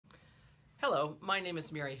Hello, my name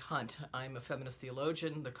is Mary Hunt. I'm a feminist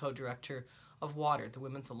theologian, the co-director of WATER, the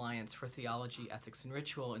Women's Alliance for Theology, Ethics, and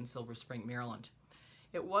Ritual in Silver Spring, Maryland.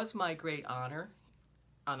 It was my great honor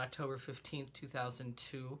on October 15,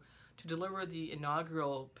 2002, to deliver the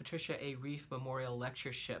inaugural Patricia A. Reif Memorial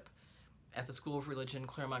Lectureship at the School of Religion,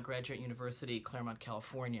 Claremont Graduate University, Claremont,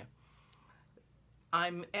 California.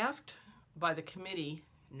 I'm asked by the committee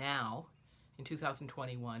now, in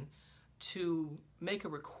 2021, to make a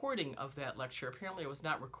recording of that lecture. Apparently it was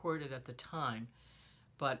not recorded at the time,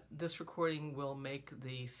 but this recording will make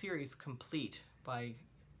the series complete by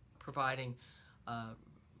providing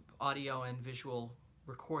audio and visual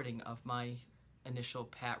recording of my initial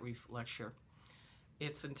Pat Reif lecture.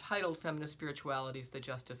 It's entitled Feminist Spiritualities, the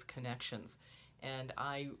Justice Connections, and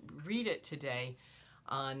I read it today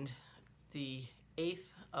on the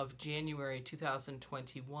 8th of January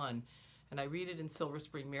 2021, and I read it in Silver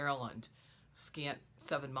Spring, Maryland, scant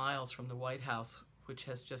 7 miles from the White House, which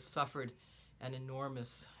has just suffered an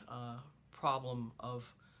enormous problem of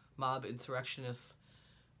mob insurrectionists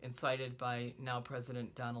incited by now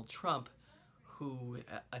President Donald Trump, who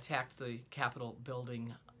attacked the Capitol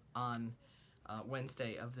building on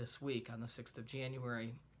Wednesday of this week, on the 6th of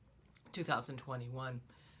January 2021,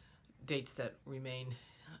 dates that remain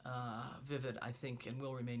vivid, I think, and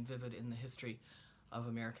will remain vivid in the history of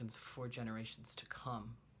Americans for generations to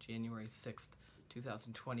come. January 6th,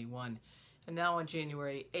 2021. And now on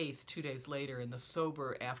January 8th, 2 days later, in the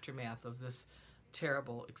sober aftermath of this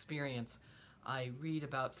terrible experience, I read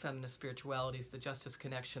about feminist spiritualities, the justice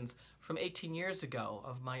connections from 18 years ago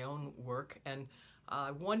of my own work, and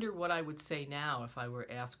I wonder what I would say now if I were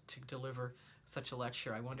asked to deliver such a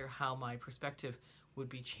lecture. I wonder how my perspective would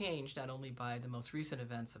be changed, not only by the most recent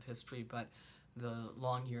events of history, but the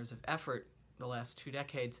long years of effort, the last 2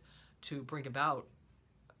 decades, to bring about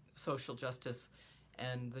social justice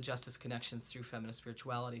and the justice connections through feminist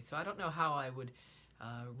spirituality. So I don't know how I would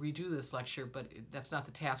redo this lecture, but that's not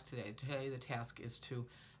the task today. Today the task is to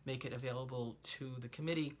make it available to the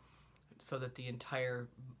committee so that the entire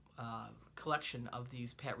collection of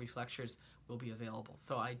these Pat Reif lectures will be available.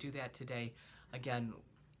 So I do that today. Again,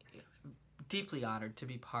 deeply honored to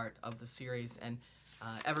be part of the series and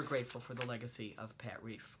ever grateful for the legacy of Pat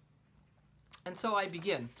Reif. And so I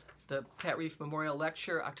begin the Pat Reif Memorial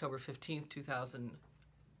Lecture, October 15th,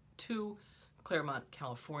 2002, Claremont,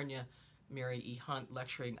 California. Mary E. Hunt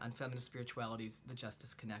lecturing on feminist spiritualities, the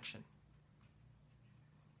justice connection.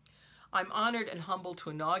 I'm honored and humbled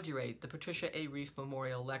to inaugurate the Patricia A. Reif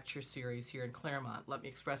Memorial Lecture Series here in Claremont. Let me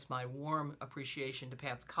express my warm appreciation to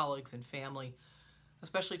Pat's colleagues and family,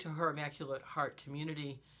 especially to her Immaculate Heart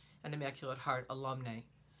Community and Immaculate Heart alumni,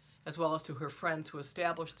 as well as to her friends who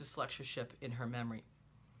established this lectureship in her memory.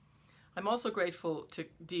 I'm also grateful to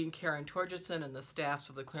Dean Karen Torgerson and the staffs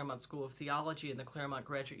of the Claremont School of Theology and the Claremont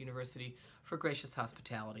Graduate University for gracious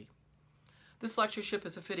hospitality. This lectureship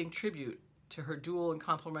is a fitting tribute to her dual and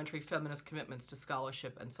complementary feminist commitments to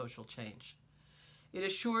scholarship and social change. It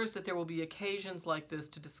assures that there will be occasions like this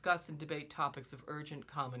to discuss and debate topics of urgent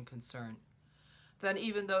common concern. Then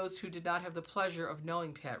even those who did not have the pleasure of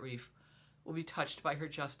knowing Pat Reif will be touched by her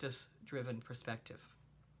justice-driven perspective.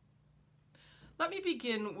 Let me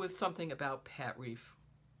begin with something about Pat Reif.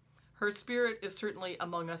 Her spirit is certainly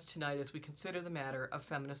among us tonight as we consider the matter of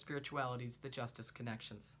feminist spiritualities, the justice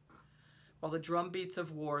connections, while the drumbeats of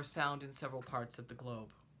war sound in several parts of the globe.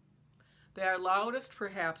 They are loudest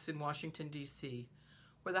perhaps in Washington, D.C.,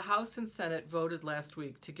 where the House and Senate voted last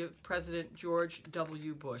week to give President George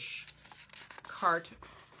W. Bush carte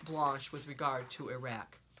blanche with regard to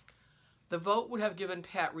Iraq. The vote would have given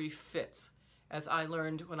Pat Reif fits, as I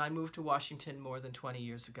learned when I moved to Washington more than 20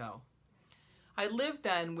 years ago. I lived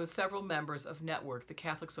then with several members of Network, the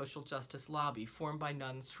Catholic Social Justice Lobby, formed by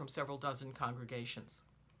nuns from several dozen congregations.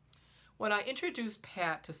 When I introduced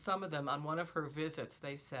Pat to some of them on one of her visits,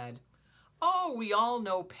 they said, "Oh, we all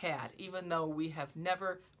know Pat, even though we have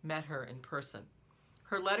never met her in person.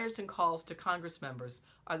 Her letters and calls to Congress members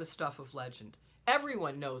are the stuff of legend.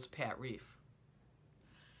 Everyone knows Pat Reif."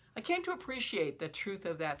 I came to appreciate the truth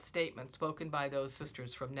of that statement spoken by those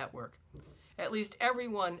sisters from Network. At least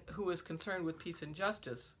everyone who is concerned with peace and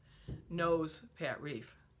justice knows Pat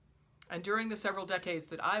Reif. And during the several decades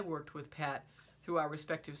that I worked with Pat through our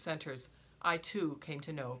respective centers, I too came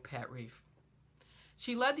to know Pat Reif.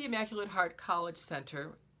 She led the Immaculate Heart College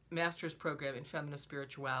Center master's program in feminist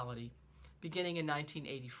spirituality beginning in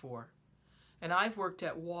 1984. And I've worked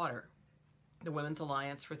at WATER, the Women's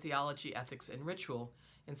Alliance for Theology, Ethics, and Ritual,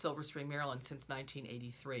 in Silver Spring, Maryland since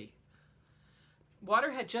 1983.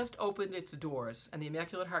 WATER had just opened its doors, and the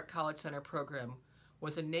Immaculate Heart College Center program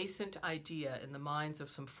was a nascent idea in the minds of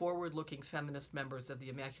some forward-looking feminist members of the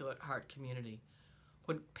Immaculate Heart Community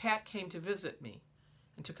when Pat came to visit me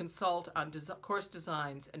and to consult on course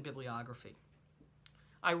designs and bibliography.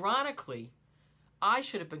 Ironically, I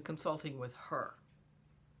should have been consulting with her.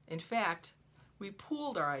 In fact, we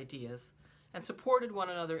pooled our ideas and supported one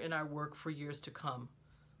another in our work for years to come,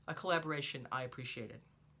 a collaboration I appreciated.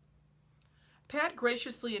 Pat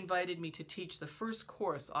graciously invited me to teach the first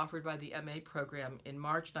course offered by the MA program in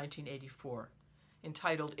March 1984,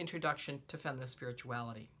 entitled Introduction to Feminist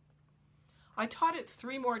Spirituality. I taught it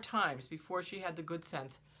 3 more times before she had the good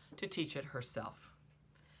sense to teach it herself.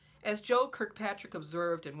 As Joe Kirkpatrick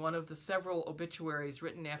observed in one of the several obituaries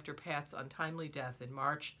written after Pat's untimely death in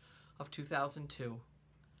March of 2002,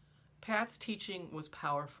 Pat's teaching was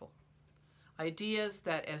powerful. Ideas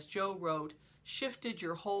that, as Joe wrote, shifted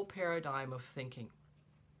your whole paradigm of thinking.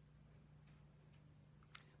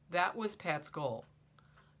 That was Pat's goal,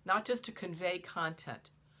 not just to convey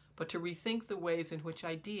content, but to rethink the ways in which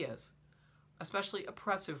ideas, especially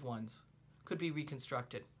oppressive ones, could be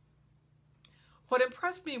reconstructed. What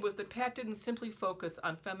impressed me was that Pat didn't simply focus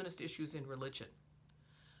on feminist issues in religion.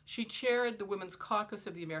 She chaired the Women's Caucus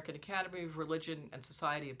of the American Academy of Religion and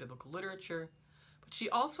Society of Biblical Literature, but she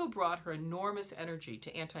also brought her enormous energy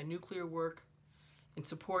to anti-nuclear work, in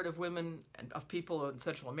support of women and of people in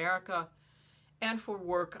Central America, and for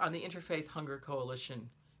work on the Interfaith Hunger Coalition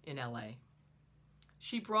in LA.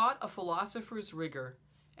 She brought a philosopher's rigor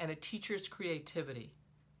and a teacher's creativity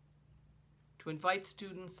to invite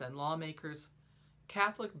students and lawmakers,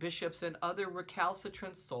 Catholic bishops, and other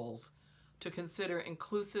recalcitrant souls to consider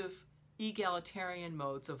inclusive, egalitarian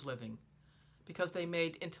modes of living because they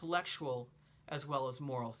made intellectual as well as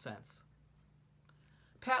moral sense.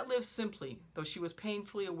 Pat lived simply, though she was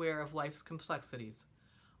painfully aware of life's complexities,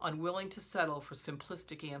 unwilling to settle for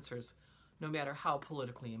simplistic answers, no matter how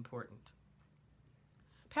politically important.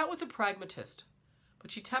 Pat was a pragmatist,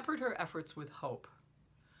 but she tempered her efforts with hope.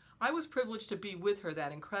 I was privileged to be with her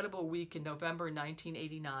that incredible week in November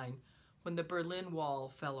 1989 when the Berlin Wall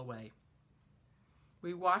fell away.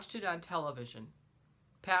 We watched it on television,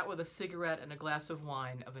 Pat with a cigarette and a glass of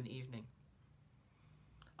wine of an evening.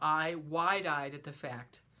 I wide-eyed at the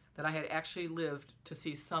fact that I had actually lived to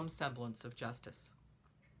see some semblance of justice.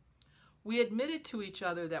 We admitted to each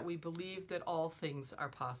other that we believed that all things are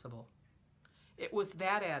possible. It was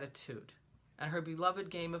that attitude and her beloved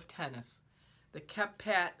game of tennis that kept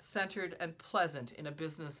Pat centered and pleasant in a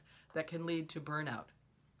business that can lead to burnout,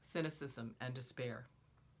 cynicism, and despair.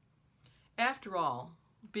 After all,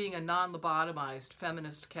 being a non-lobotomized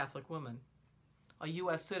feminist Catholic woman, a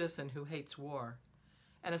U.S. citizen who hates war,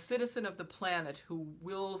 and a citizen of the planet who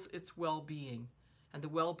wills its well-being and the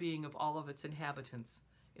well-being of all of its inhabitants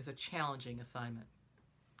is a challenging assignment.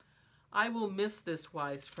 I will miss this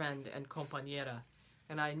wise friend and compañera,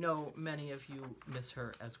 and I know many of you miss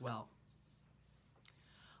her as well.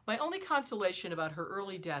 My only consolation about her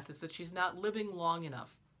early death is that she's not living long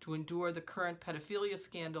enough to endure the current pedophilia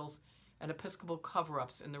scandals and Episcopal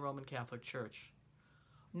cover-ups in the Roman Catholic Church,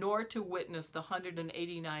 nor to witness the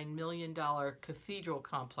 $189 million cathedral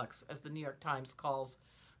complex, as the New York Times calls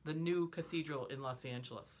the new cathedral in Los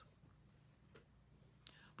Angeles.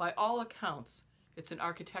 By all accounts, it's an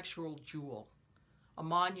architectural jewel, a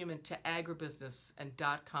monument to agribusiness and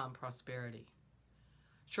dot-com prosperity.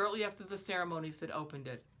 Shortly after the ceremonies that opened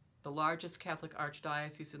it, the largest Catholic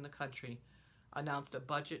archdiocese in the country announced a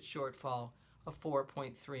budget shortfall of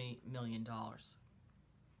 $4.3 million.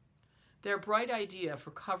 Their bright idea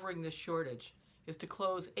for covering this shortage is to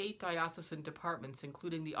close 8 diocesan departments,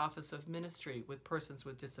 including the Office of Ministry with Persons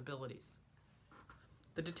with Disabilities,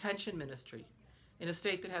 the Detention Ministry, in a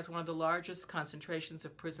state that has one of the largest concentrations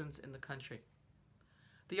of prisons in the country,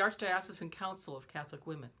 the Archdiocesan Council of Catholic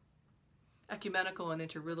Women, Ecumenical and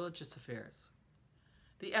Interreligious Affairs,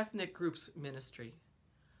 the Ethnic Groups Ministry,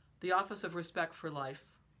 the Office of Respect for Life,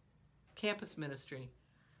 Campus Ministry,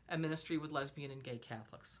 and Ministry with Lesbian and Gay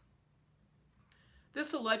Catholics.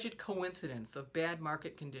 This alleged coincidence of bad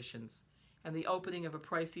market conditions and the opening of a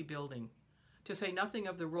pricey building, to say nothing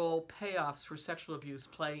of the role payoffs for sexual abuse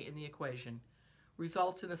play in the equation,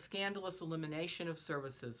 results in a scandalous elimination of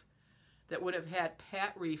services that would have had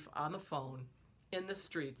Pat Reif on the phone, in the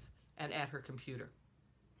streets, and at her computer.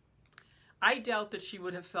 I doubt that she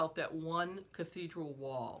would have felt that one cathedral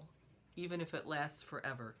wall, even if it lasts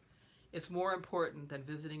forever, is more important than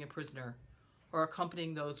visiting a prisoner or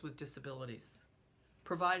accompanying those with disabilities,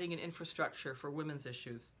 providing an infrastructure for women's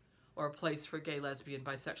issues, or a place for gay, lesbian,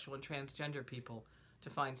 bisexual, and transgender people to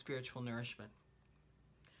find spiritual nourishment.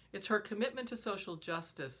 It's her commitment to social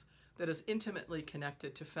justice that is intimately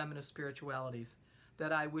connected to feminist spiritualities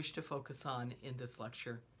that I wish to focus on in this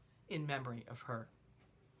lecture in memory of her.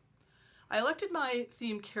 I elected my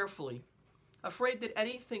theme carefully, afraid that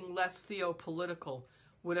anything less theopolitical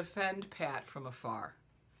would offend Pat from afar,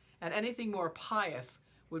 and anything more pious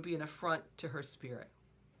would be an affront to her spirit.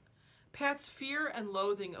 Pat's fear and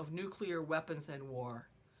loathing of nuclear weapons and war,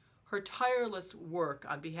 her tireless work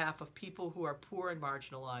on behalf of people who are poor and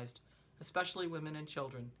marginalized, especially women and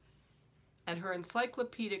children, and her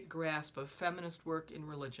encyclopedic grasp of feminist work in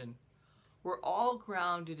religion were all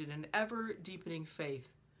grounded in an ever-deepening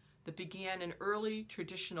faith that began in early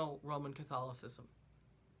traditional Roman Catholicism.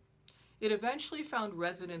 It eventually found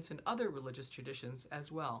resonance in other religious traditions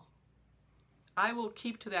as well. I will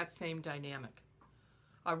keep to that same dynamic,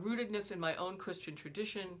 a rootedness in my own Christian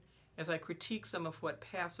tradition as I critique some of what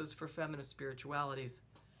passes for feminist spiritualities,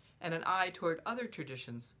 and an eye toward other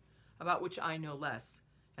traditions about which I know less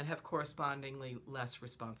and have correspondingly less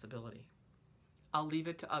responsibility. I'll leave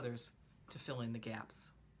it to others to fill in the gaps.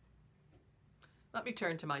 Let me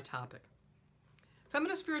turn to my topic.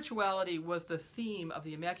 Feminist spirituality was the theme of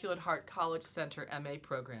the Immaculate Heart College Center MA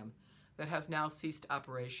program that has now ceased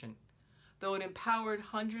operation, though it empowered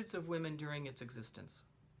hundreds of women during its existence.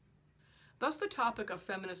 Thus, the topic of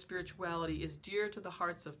feminist spirituality is dear to the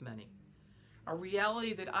hearts of many, a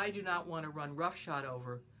reality that I do not want to run roughshod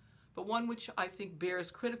over, but one which I think bears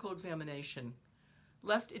critical examination,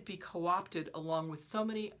 lest it be co-opted along with so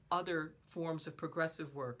many other forms of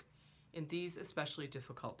progressive work in these especially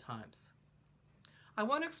difficult times. I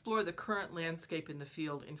want to explore the current landscape in the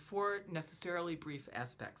field in four necessarily brief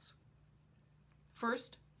aspects.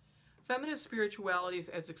 First, feminist spiritualities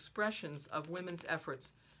as expressions of women's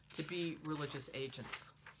efforts to be religious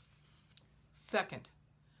agents. Second,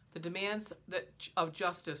 the demands of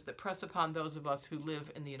justice that press upon those of us who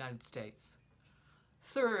live in the United States.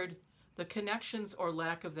 Third, the connections or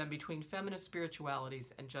lack of them between feminist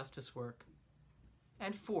spiritualities and justice work.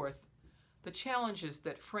 And fourth, the challenges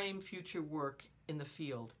that frame future work in the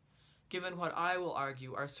field, given what I will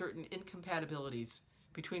argue are certain incompatibilities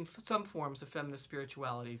between some forms of feminist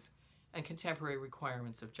spiritualities and contemporary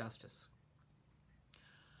requirements of justice.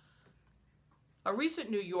 A recent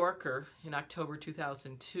New Yorker, in October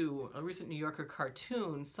 2002, a recent New Yorker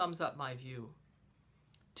cartoon sums up my view.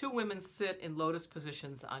 Two women sit in lotus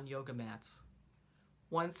positions on yoga mats.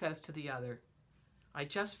 One says to the other, "I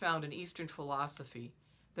just found an Eastern philosophy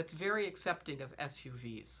that's very accepting of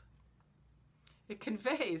SUVs." It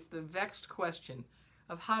conveys the vexed question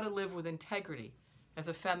of how to live with integrity as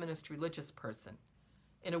a feminist religious person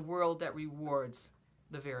in a world that rewards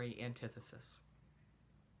the very antithesis.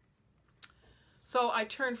 So I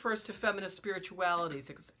turn first to feminist spiritualities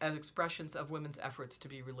as expressions of women's efforts to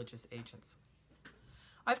be religious agents.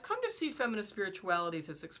 I've come to see feminist spiritualities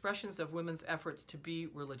as expressions of women's efforts to be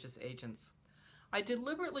religious agents. I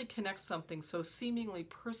deliberately connect something so seemingly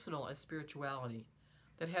personal as spirituality,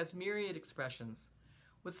 that has myriad expressions,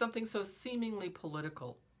 with something so seemingly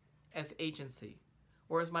political as agency,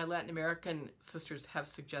 or as my Latin American sisters have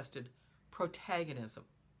suggested, protagonism.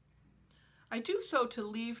 I do so to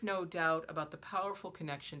leave no doubt about the powerful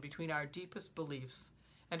connection between our deepest beliefs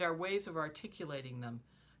and our ways of articulating them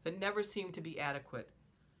that never seem to be adequate,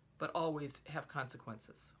 but always have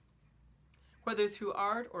consequences. Whether through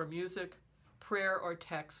art or music, prayer or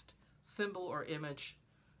text, symbol or image,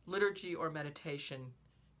 liturgy or meditation,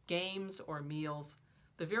 games or meals,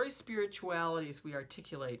 the very spiritualities we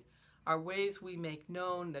articulate are ways we make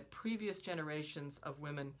known that previous generations of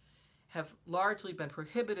women have largely been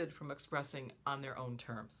prohibited from expressing on their own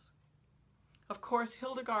terms. Of course,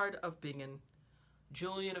 Hildegard of Bingen,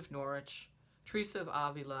 Julian of Norwich, Teresa of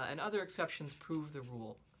Avila, and other exceptions prove the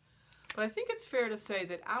rule. But I think it's fair to say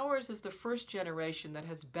that ours is the first generation that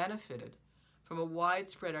has benefited from a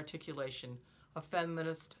widespread articulation of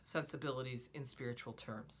feminist sensibilities in spiritual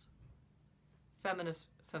terms. Feminist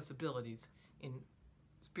sensibilities in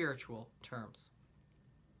spiritual terms.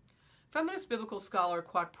 Feminist biblical scholar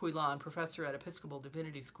Kwak Puilan, professor at Episcopal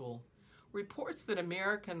Divinity School, reports that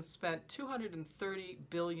Americans spent $230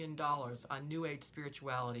 billion on New Age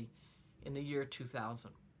spirituality in the year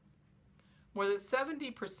 2000. More than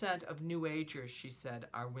 70% of New Agers, she said,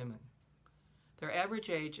 are women. Their average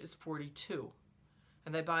age is 42,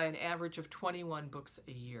 and they buy an average of 21 books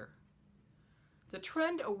a year. The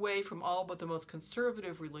trend away from all but the most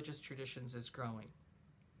conservative religious traditions is growing.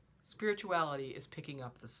 Spirituality is picking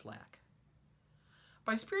up the slack.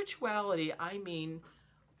 By spirituality, I mean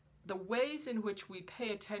the ways in which we pay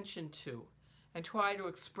attention to and try to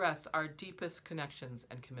express our deepest connections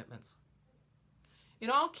and commitments. In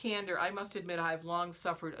all candor, I must admit I have long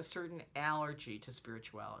suffered a certain allergy to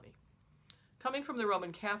spirituality. Coming from the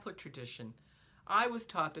Roman Catholic tradition, I was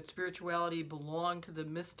taught that spirituality belonged to the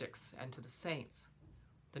mystics and to the saints,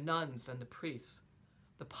 the nuns and the priests,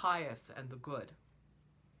 the pious and the good.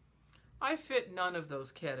 I fit none of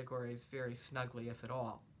those categories very snugly, if at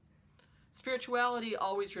all. Spirituality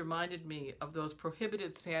always reminded me of those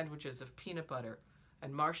prohibited sandwiches of peanut butter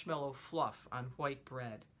and marshmallow fluff on white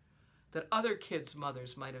bread that other kids'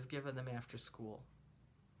 mothers might have given them after school.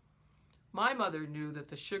 My mother knew that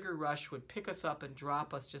the sugar rush would pick us up and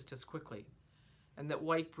drop us just as quickly, and that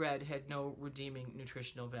white bread had no redeeming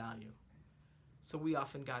nutritional value. So we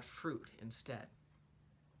often got fruit instead.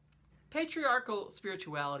 Patriarchal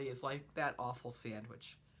spirituality is like that awful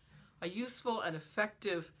sandwich, a useful and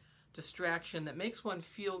effective distraction that makes one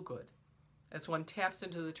feel good as one taps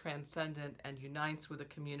into the transcendent and unites with a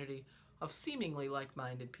community of seemingly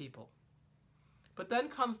like-minded people. But then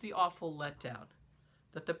comes the awful letdown,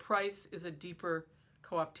 that the price is a deeper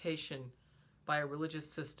co-optation by a religious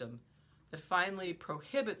system that finally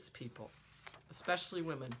prohibits people, especially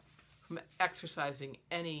women, from exercising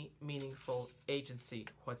any meaningful agency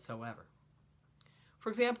whatsoever. For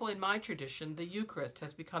example, in my tradition, the Eucharist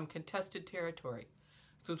has become contested territory,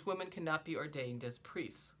 since women cannot be ordained as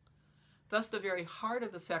priests. Thus, the very heart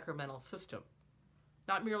of the sacramental system,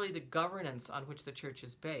 not merely the governance on which the Church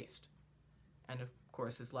is based, and of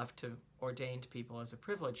course is left to ordained people as a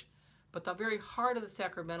privilege, but the very heart of the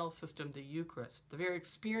sacramental system, the Eucharist, the very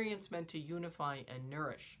experience meant to unify and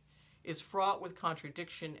nourish, is fraught with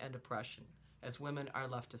contradiction and oppression, as women are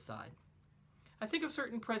left aside. I think of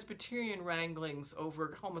certain Presbyterian wranglings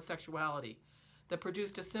over homosexuality that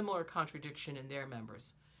produced a similar contradiction in their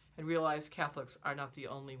members, and realize Catholics are not the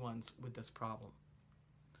only ones with this problem.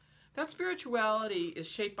 That spirituality is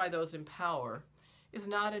shaped by those in power is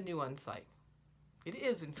not a new insight. It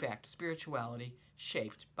is, in fact, spirituality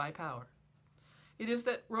shaped by power. It is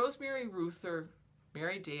that Rosemary Ruther,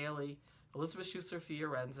 Mary Daly, Elizabeth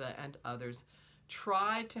Schussler-Fiorenza, and others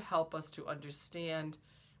tried to help us to understand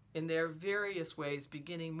in their various ways,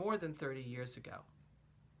 beginning more than 30 years ago,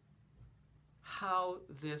 how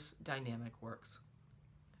this dynamic works.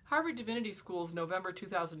 Harvard Divinity School's November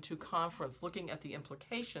 2002 conference looking at the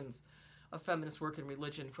implications of feminist work in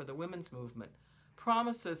religion for the women's movement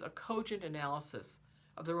promises a cogent analysis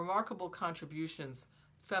of the remarkable contributions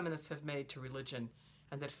feminists have made to religion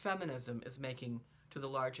and that feminism is making to the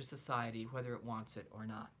larger society, whether it wants it or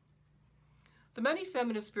not. The many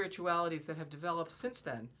feminist spiritualities that have developed since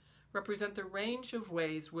then represent the range of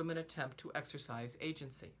ways women attempt to exercise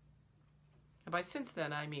agency. And by since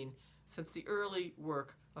then, I mean since the early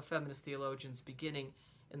work of feminist theologians beginning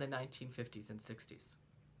in the 1950s and 60s.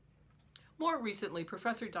 More recently,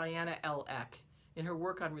 Professor Diana L. Eck, in her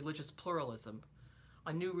work on religious pluralism,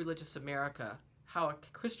 A New Religious America, How a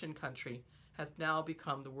Christian Country Has Now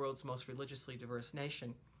Become the World's Most Religiously Diverse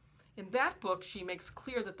Nation, in that book she makes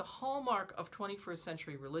clear that the hallmark of 21st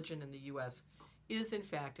century religion in the U.S. is in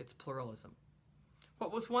fact its pluralism.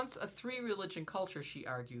 What was once a three-religion culture, she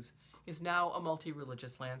argues, is now a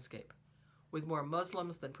multi-religious landscape, with more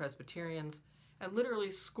Muslims than Presbyterians, and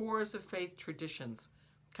literally scores of faith traditions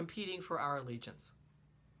competing for our allegiance.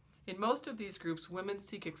 In most of these groups, women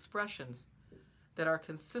seek expressions that are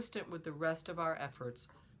consistent with the rest of our efforts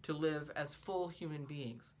to live as full human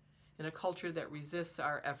beings in a culture that resists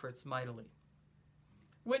our efforts mightily.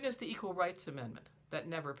 Witness the Equal Rights Amendment that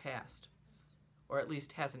never passed, or at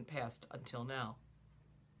least hasn't passed until now.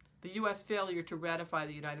 The U.S. failure to ratify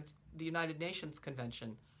the United Nations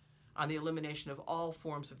Convention on the elimination of all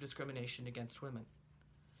forms of discrimination against women.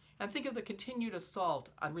 And think of the continued assault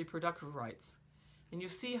on reproductive rights, and you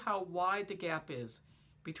see how wide the gap is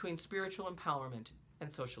between spiritual empowerment and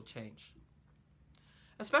social change.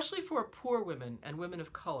 Especially for poor women and women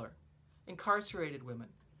of color, incarcerated women,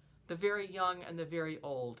 the very young and the very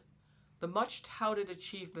old, the much touted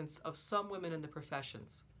achievements of some women in the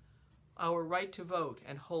professions, our right to vote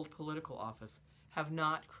and hold political office, have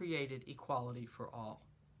not created equality for all.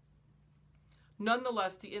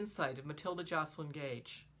 Nonetheless, the insight of Matilda Jocelyn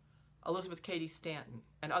Gage, Elizabeth Cady Stanton,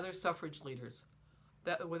 and other suffrage leaders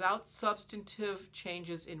that without substantive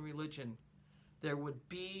changes in religion, there would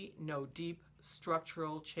be no deep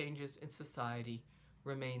structural changes in society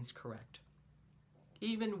remains correct.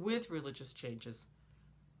 Even with religious changes,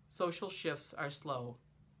 social shifts are slow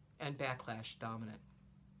and backlash dominant.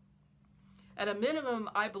 At a minimum,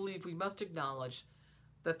 I believe we must acknowledge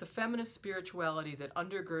that the feminist spirituality that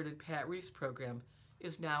undergirded Pat Reif's program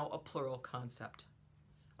is now a plural concept.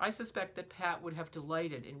 I suspect that Pat would have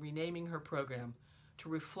delighted in renaming her program to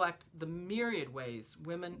reflect the myriad ways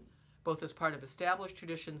women, both as part of established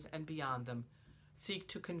traditions and beyond them, seek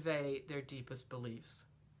to convey their deepest beliefs.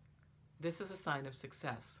 This is a sign of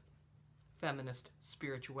success. feminist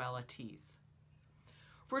spiritualities.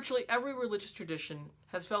 Virtually every religious tradition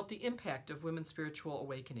has felt the impact of women's spiritual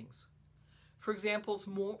awakenings. For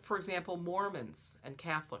example, Mormons and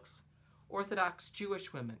Catholics, Orthodox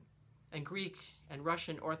Jewish women, and Greek and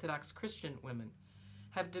Russian Orthodox Christian women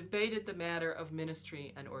have debated the matter of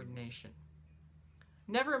ministry and ordination.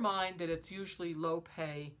 Never mind that it's usually low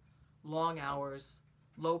pay, long hours,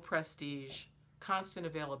 low prestige, constant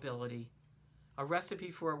availability, a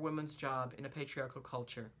recipe for a woman's job in a patriarchal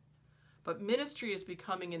culture. But ministry is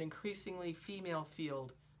becoming an increasingly female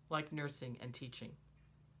field like nursing and teaching.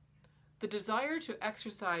 The desire to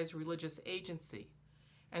exercise religious agency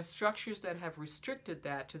and structures that have restricted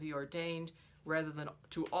that to the ordained rather than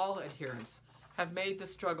to all adherents have made the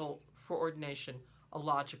struggle for ordination a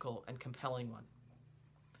logical and compelling one.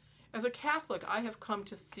 As a Catholic, I have come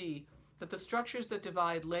to see that the structures that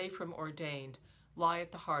divide lay from ordained lie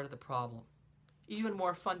at the heart of the problem, even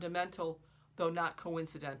more fundamental, though not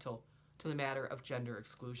coincidental, to the matter of gender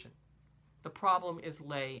exclusion. The problem is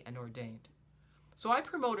lay and ordained. So I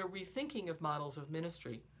promote a rethinking of models of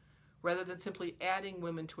ministry, rather than simply adding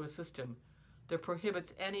women to a system that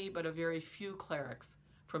prohibits any but a very few clerics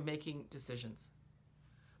from making decisions.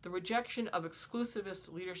 The rejection of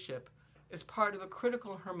exclusivist leadership is part of a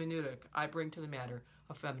critical hermeneutic I bring to the matter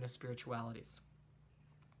of feminist spiritualities.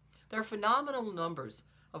 There are phenomenal numbers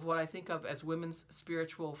of what I think of as women's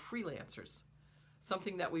spiritual freelancers,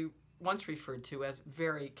 something that we once referred to as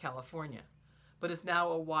very California, but is now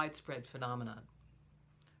a widespread phenomenon.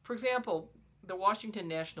 For example, the Washington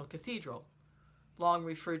National Cathedral, long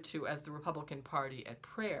referred to as the Republican Party at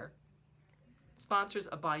Prayer, sponsors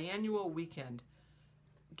a biannual weekend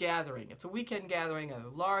gathering. It's a weekend gathering, a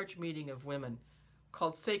large meeting of women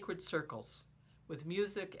called Sacred Circles, with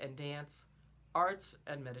music and dance, arts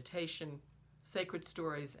and meditation, sacred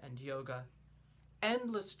stories and yoga,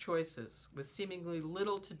 endless choices with seemingly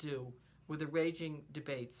little to do with the raging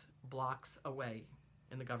debates blocks away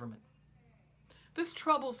in the government. This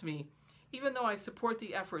troubles me, even though I support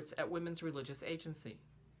the efforts at women's religious agency.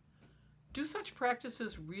 Do such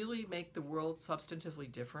practices really make the world substantively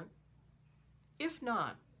different? If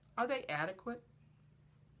not, are they adequate?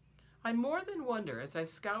 I more than wonder, as I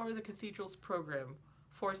scour the cathedral's program,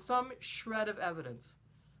 for some shred of evidence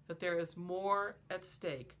that there is more at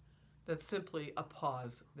stake than simply a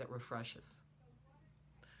pause that refreshes.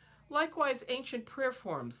 Likewise, ancient prayer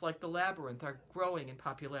forms like the labyrinth are growing in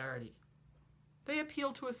popularity. They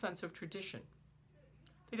appeal to a sense of tradition.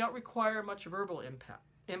 They don't require much verbal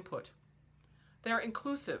input. They are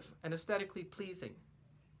inclusive and aesthetically pleasing.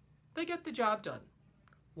 They get the job done.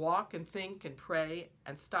 Walk and think and pray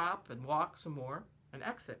and stop and walk some more and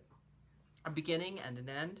exit. A beginning and an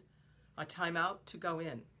end, a time out to go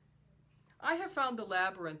in. I have found the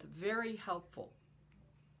labyrinth very helpful.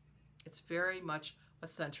 It's very much a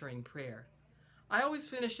centering prayer. I always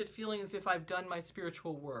finish it feeling as if I've done my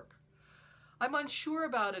spiritual work. I'm unsure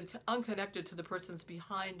about and unconnected to the persons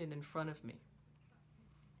behind and in front of me.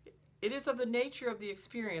 It is of the nature of the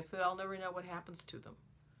experience that I'll never know what happens to them,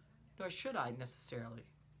 nor should I necessarily.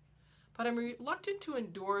 But I'm reluctant to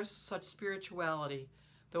endorse such spirituality,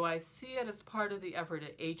 though I see it as part of the effort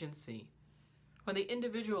at agency, when the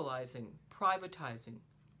individualizing, privatizing,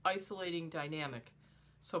 isolating dynamic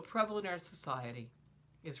so prevalent in our society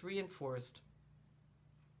is reinforced.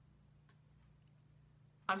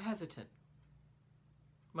 I'm hesitant,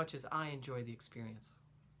 much as I enjoy the experience.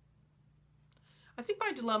 I think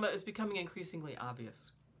my dilemma is becoming increasingly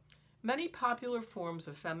obvious. Many popular forms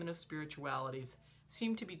of feminist spiritualities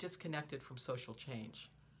seem to be disconnected from social change,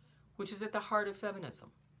 which is at the heart of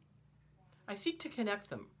feminism. I seek to connect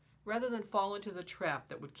them rather than fall into the trap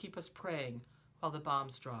that would keep us praying while the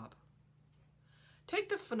bombs drop. Take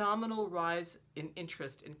the phenomenal rise in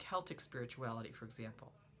interest in Celtic spirituality, for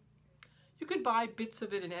example. You can buy bits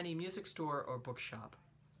of it in any music store or bookshop.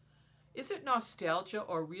 Is it nostalgia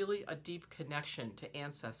or really a deep connection to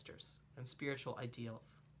ancestors and spiritual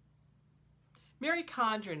ideals? Mary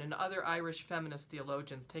Condren and other Irish feminist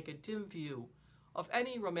theologians take a dim view of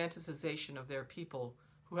any romanticization of their people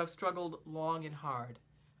who have struggled long and hard,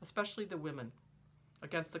 especially the women,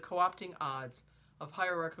 against the co-opting odds of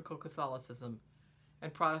hierarchical Catholicism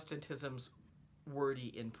and Protestantism's wordy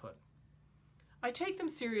input. I take them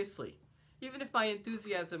seriously, even if my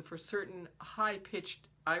enthusiasm for certain high-pitched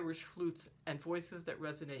Irish flutes and voices that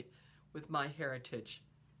resonate with my heritage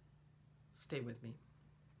stay with me.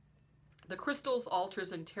 The crystals,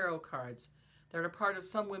 altars, and tarot cards that are part of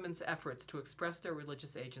some women's efforts to express their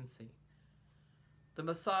religious agency. The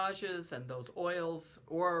massages and those oils,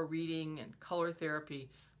 aura reading, and color therapy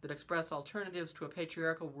that express alternatives to a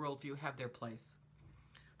patriarchal worldview have their place.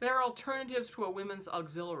 They are alternatives to a women's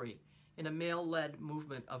auxiliary in a male-led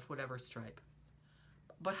movement of whatever stripe.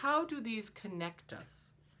 But how do these connect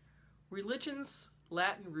us? Religion's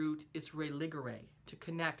Latin root is religere, to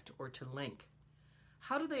connect or to link.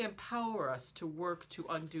 How do they empower us to work to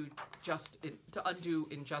undo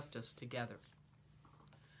injustice together?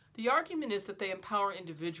 The argument is that they empower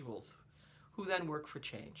individuals who then work for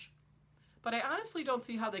change. But I honestly don't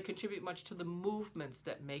see how they contribute much to the movements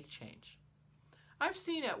that make change. I've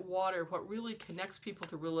seen at Water what really connects people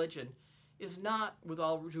to religion is not, with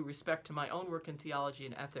all due respect to my own work in theology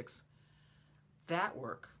and ethics, that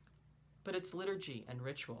work, but it's liturgy and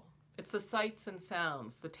ritual. It's the sights and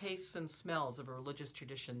sounds, the tastes and smells of a religious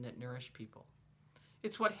tradition that nourish people.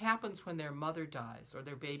 It's what happens when their mother dies or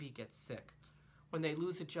their baby gets sick, when they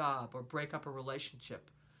lose a job or break up a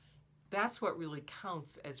relationship. That's what really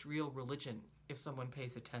counts as real religion if someone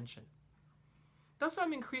pays attention. Thus,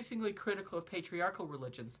 I'm increasingly critical of patriarchal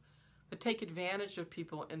religions that take advantage of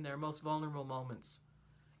people in their most vulnerable moments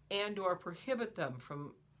and/or prohibit them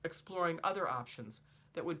from exploring other options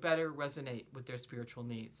that would better resonate with their spiritual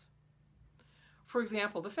needs. For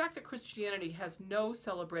example, the fact that Christianity has no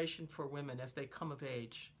celebration for women as they come of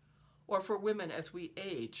age, or for women as we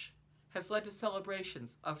age, has led to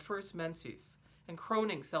celebrations of first menses and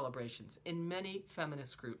croning celebrations in many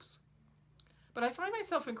feminist groups. But I find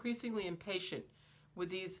myself increasingly impatient with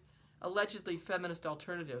these allegedly feminist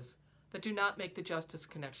alternatives that do not make the justice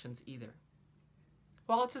connections either.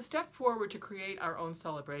 While it's a step forward to create our own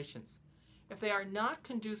celebrations, if they are not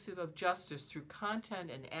conducive of justice through content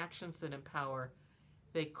and actions that empower,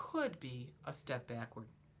 they could be a step backward.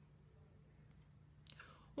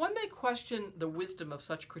 One may question the wisdom of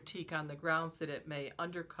such critique on the grounds that it may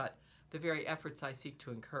undercut the very efforts I seek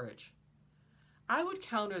to encourage. I would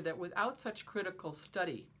counter that without such critical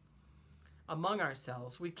study among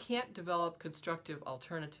ourselves, we can't develop constructive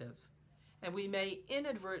alternatives, and we may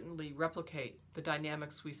inadvertently replicate the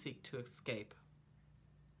dynamics we seek to escape.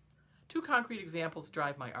 Two concrete examples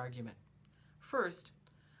drive my argument. First,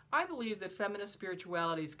 I believe that feminist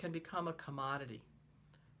spiritualities can become a commodity,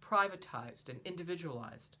 privatized and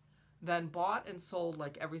individualized, then bought and sold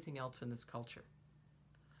like everything else in this culture.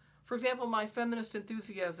 For example, my feminist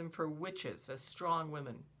enthusiasm for witches as strong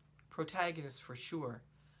women, protagonists for sure,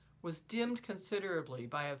 was dimmed considerably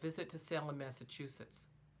by a visit to Salem, Massachusetts.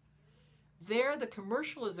 There, the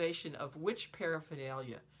commercialization of witch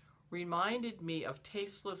paraphernalia reminded me of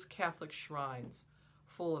tasteless Catholic shrines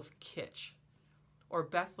full of kitsch, or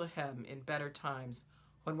Bethlehem in better times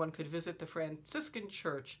when one could visit the Franciscan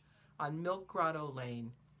church on Milk Grotto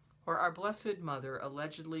Lane, where our Blessed Mother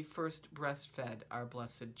allegedly first breastfed our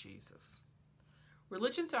blessed Jesus.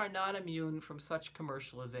 Religions are not immune from such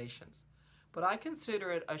commercializations, but I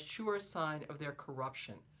consider it a sure sign of their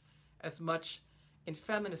corruption, as much in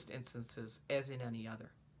feminist instances as in any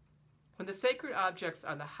other. When the sacred objects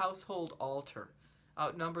on the household altar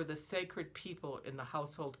outnumber the sacred people in the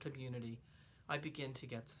household community, I begin to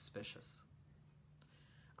get suspicious.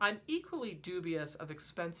 I'm equally dubious of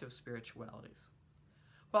expensive spiritualities.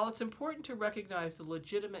 While it's important to recognize the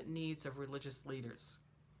legitimate needs of religious leaders,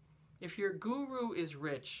 if your guru is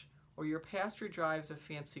rich or your pastor drives a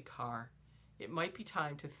fancy car, it might be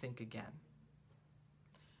time to think again.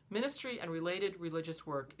 Ministry and related religious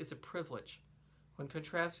work is a privilege when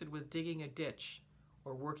contrasted with digging a ditch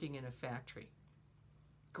or working in a factory.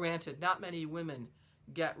 Granted, not many women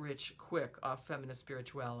get rich quick off feminist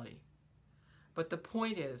spirituality. But the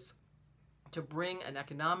point is to bring an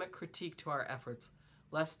economic critique to our efforts,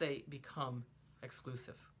 lest they become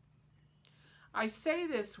exclusive. I say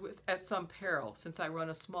this at some peril, since I run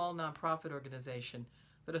a small nonprofit organization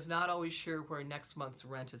that is not always sure where next month's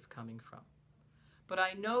rent is coming from. But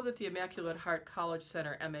I know that the Immaculate Heart College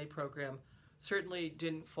Center MA program certainly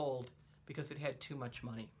didn't fold because it had too much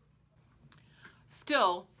money.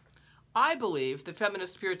 Still, I believe that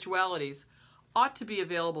feminist spiritualities ought to be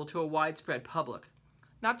available to a widespread public,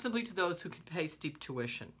 not simply to those who can pay steep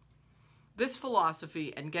tuition. This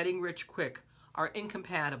philosophy and getting rich quick are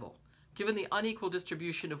incompatible, given the unequal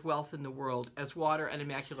distribution of wealth in the world, as Water and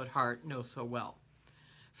Immaculate Heart know so well.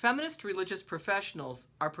 Feminist religious professionals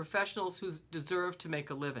are professionals who deserve to make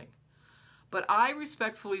a living. But I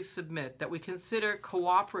respectfully submit that we consider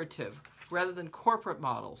cooperative rather than corporate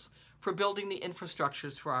models for building the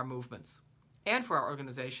infrastructures for our movements and for our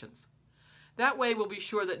organizations. That way we'll be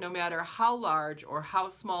sure that no matter how large or how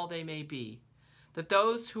small they may be, that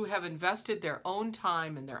those who have invested their own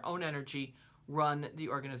time and their own energy run the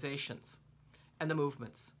organizations and the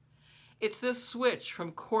movements. It's this switch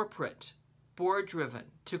from corporate, board-driven,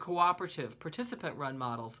 to cooperative, participant-run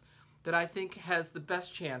models that I think has the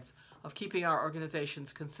best chance of keeping our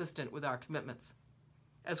organizations consistent with our commitments,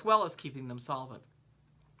 as well as keeping them solvent.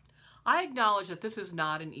 I acknowledge that this is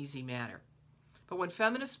not an easy matter, but when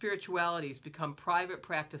feminist spiritualities become private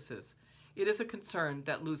practices, it is a concern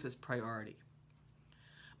that loses priority.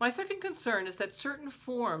 My second concern is that certain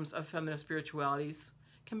forms of feminist spiritualities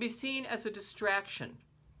can be seen as a distraction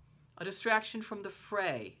from the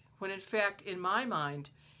fray, when in fact, in my mind,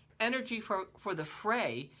 energy for the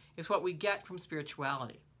fray is what we get from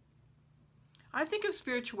spirituality. I think of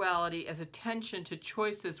spirituality as attention to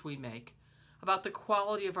choices we make about the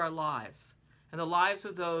quality of our lives and the lives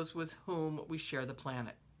of those with whom we share the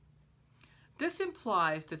planet. This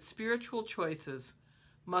implies that spiritual choices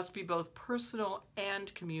must be both personal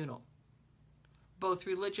and communal, both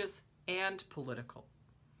religious and political,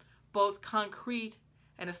 both concrete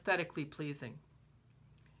and aesthetically pleasing.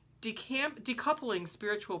 Decoupling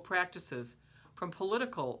spiritual practices from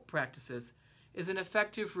political practices is an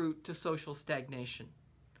effective route to social stagnation,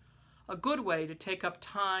 a good way to take up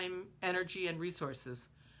time, energy, and resources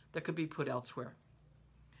that could be put elsewhere.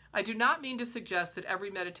 I do not mean to suggest that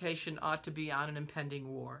every meditation ought to be on an impending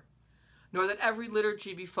war, nor that every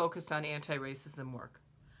liturgy be focused on anti-racism work.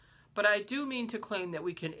 But I do mean to claim that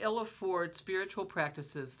we can ill afford spiritual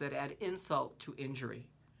practices that add insult to injury,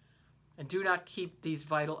 and do not keep these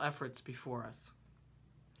vital efforts before us.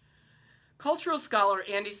 Cultural scholar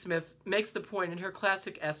Andy Smith makes the point in her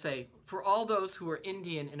classic essay, For All Those Who Were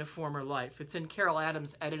Indian in a Former Life. It's in Carol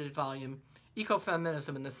Adams' edited volume,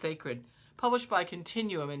 Ecofeminism and the Sacred, published by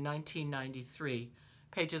Continuum in 1993,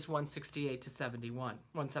 pages 168 to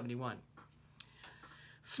 171.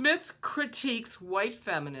 Smith critiques white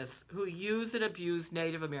feminists who use and abuse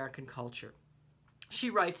Native American culture. She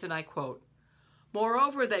writes, and I quote,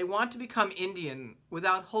 "Moreover, they want to become Indian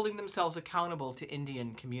without holding themselves accountable to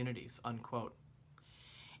Indian communities," unquote.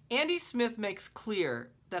 Andy Smith makes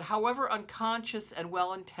clear that however unconscious and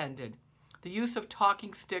well-intended, the use of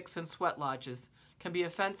talking sticks and sweat lodges can be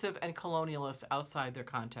offensive and colonialist outside their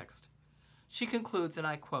context. She concludes, and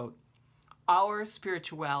I quote, "Our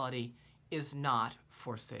spirituality is not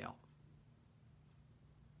for sale."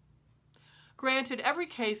 Granted, every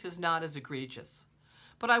case is not as egregious,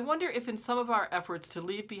 but I wonder if in some of our efforts to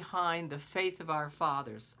leave behind the faith of our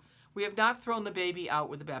fathers, we have not thrown the baby out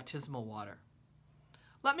with the baptismal water.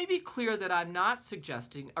 Let me be clear that I'm not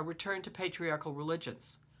suggesting a return to patriarchal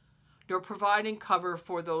religions, nor providing cover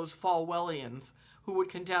for those Falwellians who would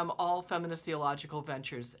condemn all feminist theological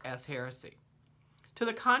ventures as heresy. To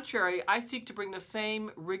the contrary, I seek to bring the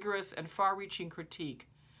same rigorous and far-reaching critique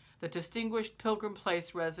that distinguished Pilgrim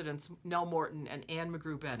Place residents Nell Morton and Anne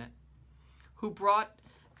McGrew Bennett, who brought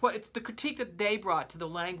it's the critique that they brought to the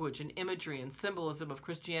language and imagery and symbolism of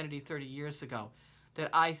Christianity 30 years ago that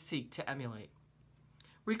I seek to emulate.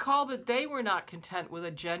 Recall that they were not content with a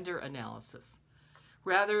gender analysis.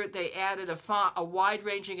 Rather, they added a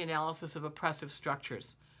wide-ranging analysis of oppressive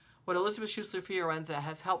structures, what Elizabeth Schussler-Fiorenza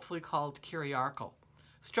has helpfully called kyriarchal,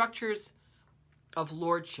 structures of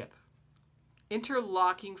lordship,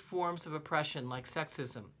 interlocking forms of oppression like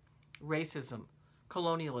sexism, racism,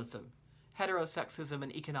 colonialism, heterosexism,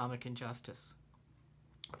 and economic injustice.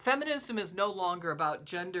 Feminism is no longer about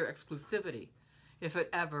gender exclusivity, if it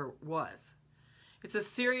ever was. It's a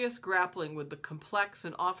serious grappling with the complex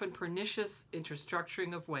and often pernicious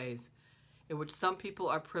interstructuring of ways in which some people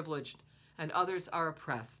are privileged and others are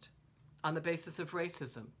oppressed on the basis of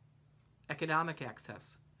racism, economic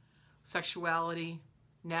access, sexuality,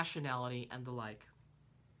 nationality, and the like.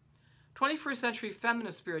 21st century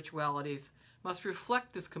feminist spiritualities must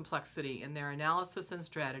reflect this complexity in their analysis and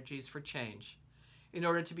strategies for change in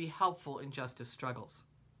order to be helpful in justice struggles.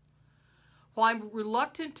 While I'm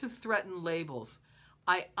reluctant to threaten labels,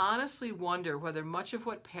 I honestly wonder whether much of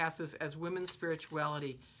what passes as women's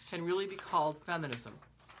spirituality can really be called feminism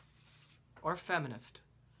or feminist,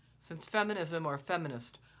 since feminism or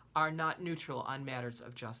feminist are not neutral on matters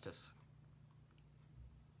of justice.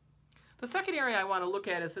 The second area I want to look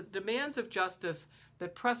at is the demands of justice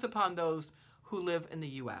that press upon those who live in the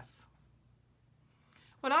U.S.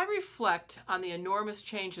 When I reflect on the enormous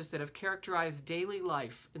changes that have characterized daily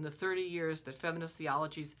life in the 30 years that feminist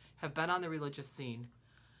theologies have been on the religious scene,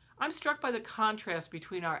 I'm struck by the contrast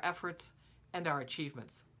between our efforts and our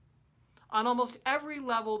achievements. On almost every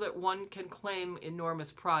level that one can claim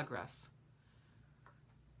enormous progress,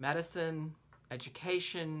 medicine,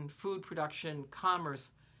 education, food production,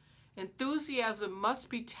 commerce, enthusiasm must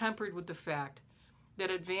be tempered with the fact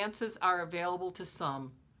that advances are available to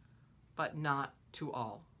some, but not to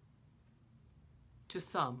all. To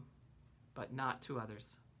some, but not to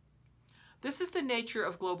others. This is the nature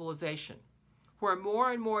of globalization, where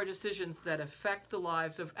more and more decisions that affect the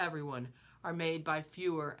lives of everyone are made by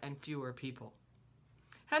fewer and fewer people.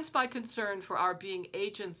 Hence my concern for our being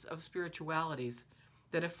agents of spiritualities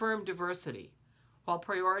that affirm diversity while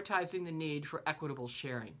prioritizing the need for equitable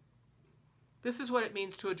sharing. This is what it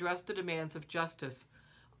means to address the demands of justice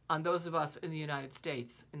on those of us in the United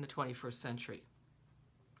States in the 21st century.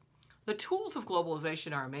 The tools of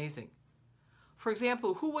globalization are amazing. For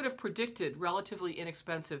example, who would have predicted relatively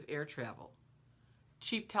inexpensive air travel,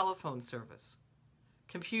 cheap telephone service,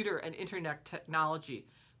 computer and internet technology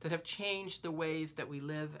that have changed the ways that we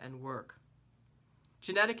live and work,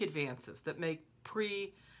 genetic advances that make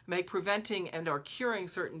preventing and or curing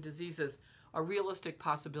certain diseases a realistic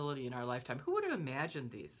possibility in our lifetime? Who would have imagined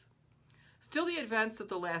these? Still, the events of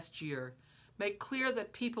the last year make clear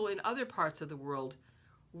that people in other parts of the world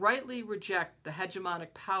rightly reject the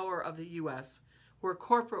hegemonic power of the U.S., where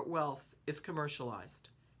corporate wealth is commercialized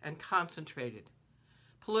and concentrated,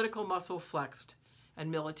 political muscle flexed, and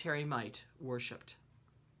military might worshipped.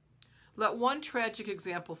 Let one tragic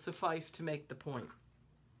example suffice to make the point.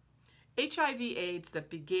 HIV/AIDS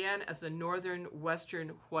that began as a northern, western,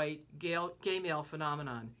 white, gay male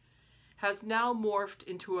phenomenon has now morphed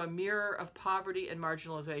into a mirror of poverty and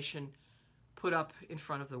marginalization put up in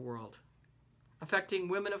front of the world, affecting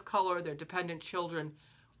women of color, their dependent children,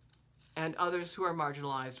 and others who are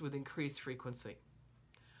marginalized with increased frequency.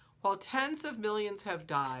 While tens of millions have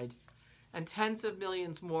died and tens of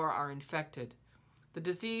millions more are infected, the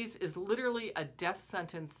disease is literally a death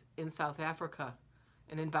sentence in South Africa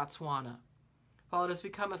and in Botswana, while it has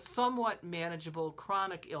become a somewhat manageable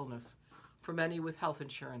chronic illness for many with health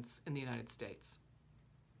insurance in the United States.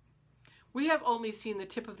 We have only seen the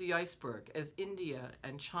tip of the iceberg as India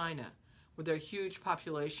and China, with their huge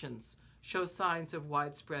populations, show signs of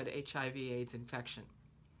widespread HIV/AIDS infection.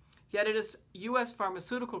 Yet it is U.S.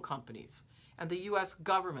 pharmaceutical companies and the U.S.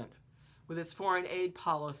 government, with its foreign aid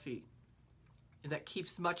policy that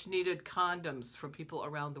keeps much-needed condoms from people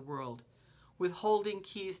around the world, withholding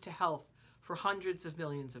keys to health for hundreds of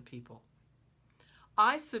millions of people.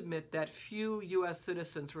 I submit that few U.S.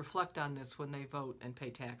 citizens reflect on this when they vote and pay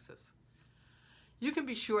taxes. You can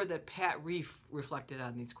be sure that Pat Reif reflected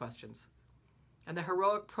on these questions, and the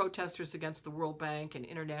heroic protesters against the World Bank and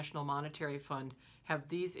International Monetary Fund have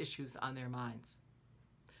these issues on their minds.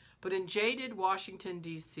 But in jaded Washington,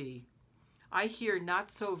 D.C., I hear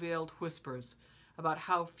not-so-veiled whispers about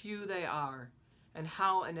how few they are and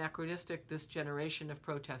how anachronistic this generation of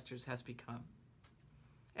protesters has become.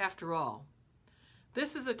 After all,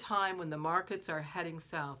 this is a time when the markets are heading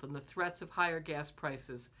south and the threats of higher gas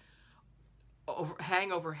prices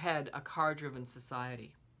hang overhead a car-driven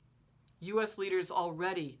society. U.S. leaders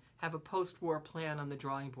already have a post-war plan on the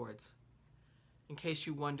drawing boards, in case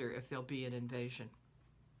you wonder if there'll be an invasion.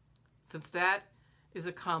 Since that is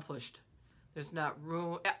accomplished,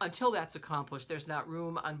 until that's accomplished, there's not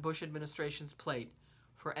room on Bush administration's plate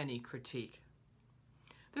for any critique.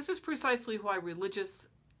 This is precisely why religions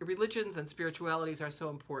and spiritualities are so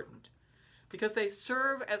important, because they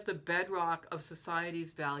serve as the bedrock of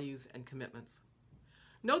society's values and commitments.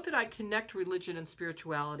 Note that I connect religion and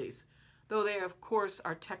spiritualities, though they, of course,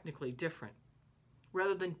 are technically different,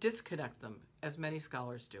 rather than disconnect them, as many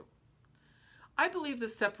scholars do. I believe the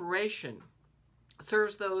separation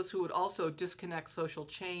serves those who would also disconnect social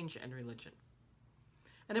change and religion.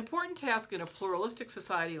 An important task in a pluralistic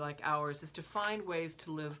society like ours is to find ways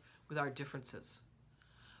to live with our differences.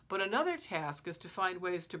 But another task is to find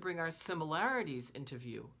ways to bring our similarities into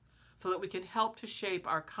view so that we can help to shape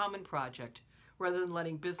our common project rather than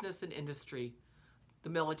letting business and industry, the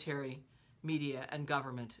military, media, and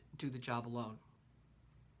government do the job alone.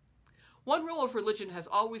 One role of religion has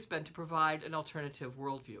always been to provide an alternative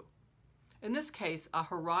worldview. In this case, a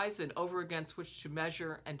horizon over against which to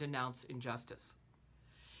measure and denounce injustice.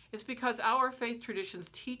 It's because our faith traditions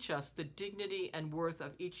teach us the dignity and worth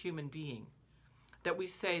of each human being that we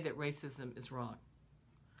say that racism is wrong,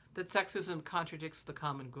 that sexism contradicts the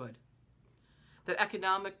common good, that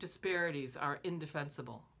economic disparities are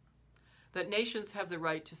indefensible, that nations have the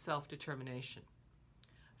right to self-determination.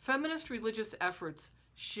 Feminist religious efforts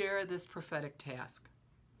share this prophetic task.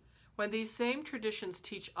 When these same traditions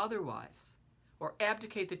teach otherwise, or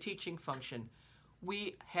abdicate the teaching function,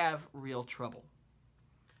 we have real trouble.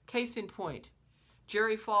 Case in point,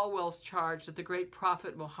 Jerry Falwell's charge that the great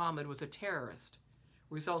prophet Muhammad was a terrorist,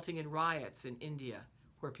 resulting in riots in India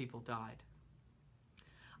where people died.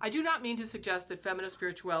 I do not mean to suggest that feminist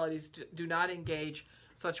spiritualities do not engage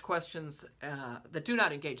such questions,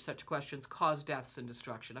 cause deaths and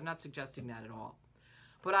destruction. I'm not suggesting that at all.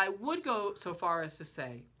 But I would go so far as to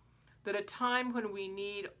say that at a time when we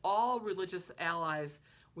need all religious allies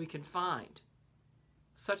we can find,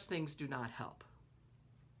 such things do not help.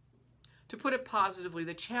 To put it positively,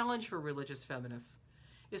 the challenge for religious feminists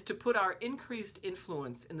is to put our increased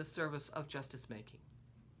influence in the service of justice making.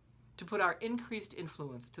 To put our increased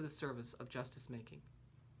influence to the service of justice making.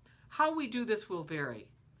 How we do this will vary,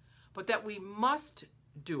 but that we must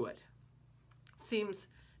do it seems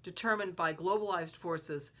determined by globalized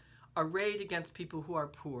forces arrayed against people who are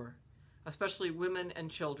poor, especially women and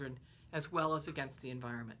children, as well as against the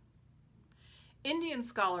environment. Indian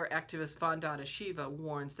scholar activist Vandana Shiva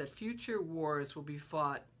warns that future wars will be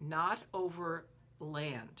fought not over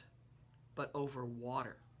land, but over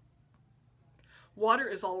water. Water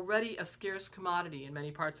is already a scarce commodity in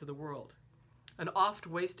many parts of the world, an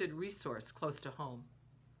oft-wasted resource close to home.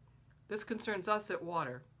 This concerns us at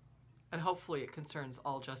Water, and hopefully it concerns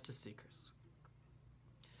all justice seekers.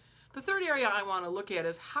 The third area I want to look at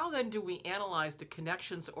is how then do we analyze the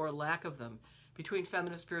connections or lack of them between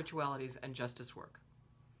feminist spiritualities and justice work?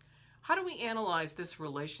 How do we analyze this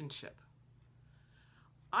relationship?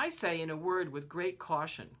 I say, in a word, with great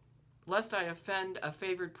caution, lest I offend a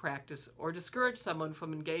favored practice or discourage someone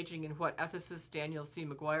from engaging in what ethicist Daniel C.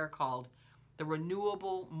 McGuire called the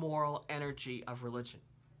renewable moral energy of religion.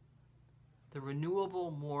 The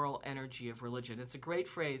renewable moral energy of religion. It's a great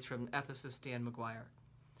phrase from ethicist Dan McGuire.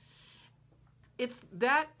 It's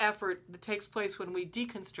that effort that takes place when we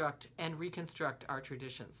deconstruct and reconstruct our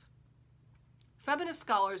traditions. Feminist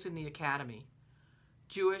scholars in the academy,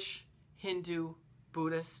 Jewish, Hindu,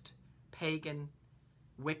 Buddhist, pagan,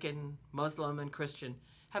 Wiccan, Muslim, and Christian,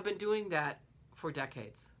 have been doing that for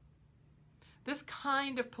decades. This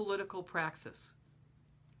kind of political praxis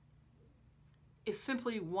is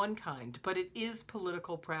simply one kind, but it is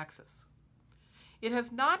political praxis. It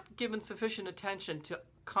has not given sufficient attention to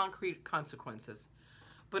concrete consequences,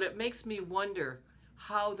 but it makes me wonder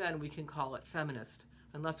how then we can call it feminist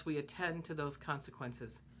unless we attend to those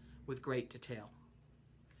consequences with great detail.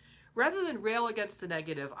 Rather than rail against the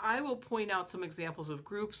negative, I will point out some examples of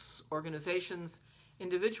groups, organizations,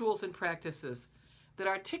 individuals, and practices that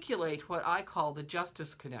articulate what I call the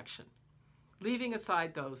justice connection, leaving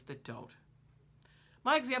aside those that don't.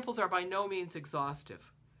 My examples are by no means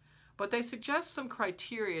exhaustive, but they suggest some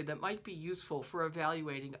criteria that might be useful for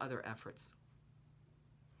evaluating other efforts.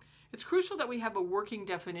 It's crucial that we have a working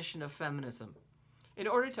definition of feminism in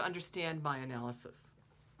order to understand my analysis.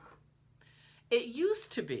 It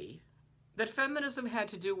used to be that feminism had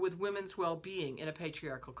to do with women's well-being in a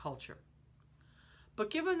patriarchal culture. But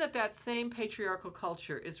given that that same patriarchal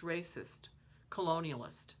culture is racist,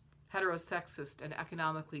 colonialist, heterosexist, and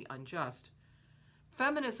economically unjust,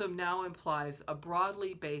 feminism now implies a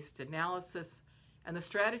broadly based analysis and the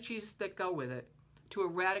strategies that go with it to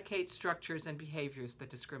eradicate structures and behaviors that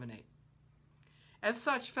discriminate. As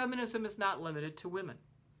such, feminism is not limited to women,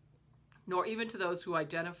 nor even to those who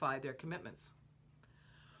identify their commitments.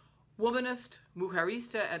 Womanist,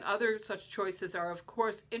 mujerista, and other such choices are, of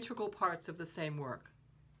course, integral parts of the same work.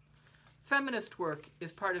 Feminist work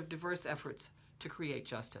is part of diverse efforts to create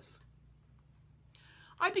justice.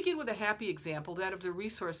 I begin with a happy example, that of the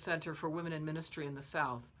Resource Center for Women in Ministry in the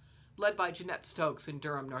South, led by Jeanette Stokes in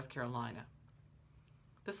Durham, North Carolina.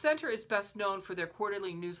 The center is best known for their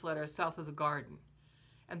quarterly newsletter, South of the Garden,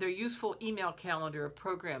 and their useful email calendar of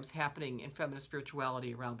programs happening in feminist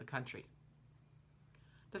spirituality around the country.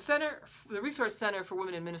 The Resource Center for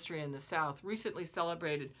Women in Ministry in the South recently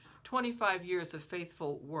celebrated 25 years of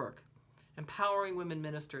faithful work, empowering women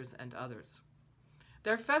ministers and others.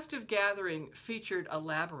 Their festive gathering featured a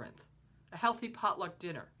labyrinth, a healthy potluck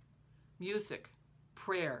dinner, music,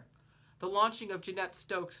 prayer, the launching of Jeanette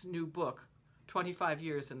Stokes' new book, 25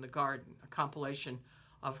 Years in the Garden, a compilation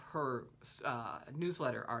of her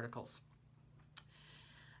newsletter articles.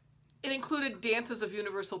 It included dances of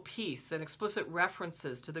universal peace and explicit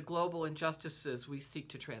references to the global injustices we seek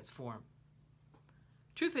to transform.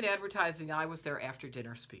 Truth in Advertising, I was their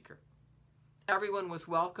after-dinner speaker. Everyone was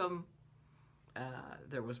welcome.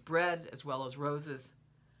 There was bread as well as roses.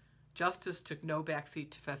 Justice took no backseat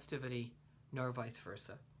to festivity, nor vice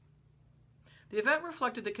versa. The event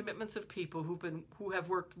reflected the commitments of people who have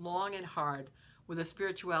worked long and hard with a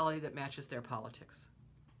spirituality that matches their politics.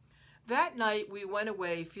 That night, we went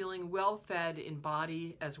away feeling well-fed in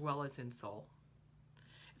body as well as in soul.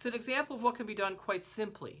 It's an example of what can be done quite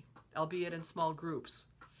simply, albeit in small groups,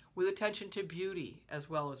 with attention to beauty as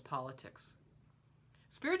well as politics.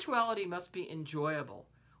 Spirituality must be enjoyable,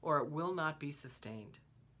 or it will not be sustained.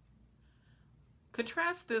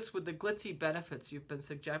 Contrast this with the glitzy benefits you've been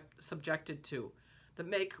subjected to that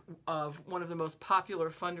make of one of the most popular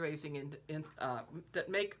fundraising that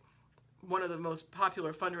make one of the most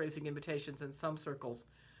popular fundraising invitations in some circles,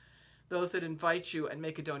 those that invite you and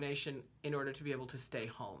make a donation in order to be able to stay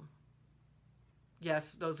home.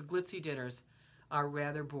 Yes, those glitzy dinners are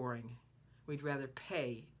rather boring. We'd rather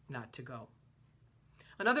pay not to go.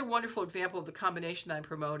 Another wonderful example of the combination I'm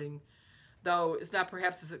promoting, though is not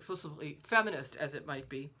perhaps as explicitly feminist as it might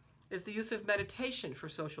be, is the use of meditation for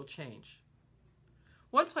social change.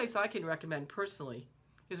 One place I can recommend personally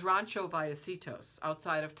is Rancho Vallecitos,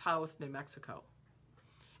 outside of Taos, New Mexico.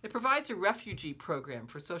 It provides a refugee program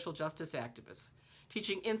for social justice activists,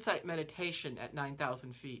 teaching insight meditation at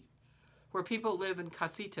 9,000 feet, where people live in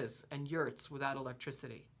casitas and yurts without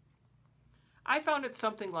electricity. I found it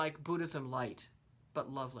something like Buddhism light,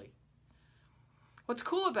 but lovely. What's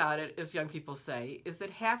cool about it, as young people say, is that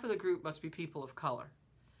half of the group must be people of color,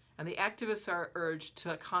 and the activists are urged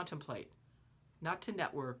to contemplate, not to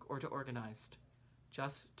network or to organize,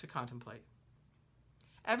 just to contemplate.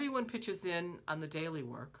 Everyone pitches in on the daily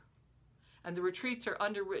work, and the retreats are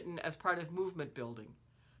underwritten as part of movement building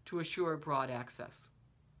to assure broad access.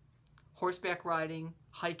 Horseback riding,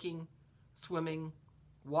 hiking, swimming,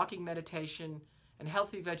 walking meditation, and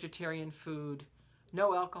healthy vegetarian food,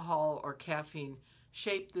 no alcohol or caffeine,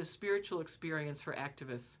 shape this spiritual experience for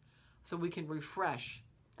activists so we can refresh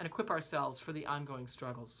and equip ourselves for the ongoing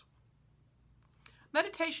struggles.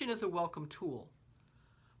 Meditation is a welcome tool,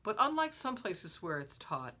 but unlike some places where it's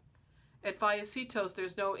taught, at Vallecitos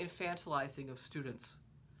there's no infantilizing of students,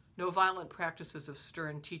 no violent practices of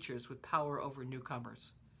stern teachers with power over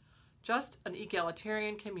newcomers, just an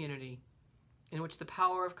egalitarian community in which the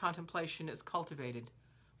power of contemplation is cultivated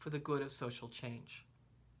for the good of social change.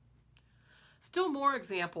 Still more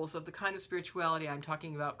examples of the kind of spirituality I'm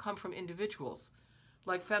talking about come from individuals,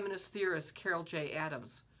 like feminist theorist Carol J.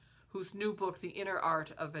 Adams, whose new book, The Inner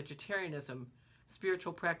Art of Vegetarianism,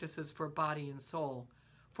 Spiritual Practices for Body and Soul,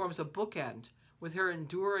 forms a bookend with her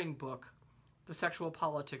enduring book, The Sexual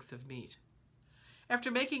Politics of Meat. After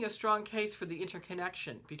making a strong case for the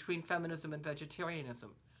interconnection between feminism and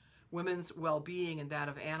vegetarianism, women's well-being and that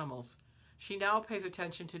of animals, she now pays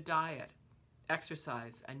attention to diet,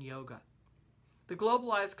 exercise, and yoga. The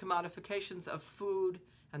globalized commodifications of food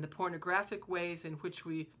and the pornographic ways in which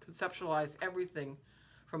we conceptualize everything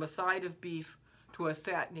from a side of beef to a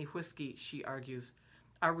satiny whiskey, she argues,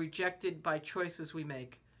 are rejected by choices we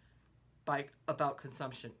make about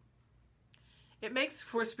consumption. It makes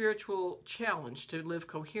for a spiritual challenge to live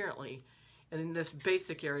coherently in this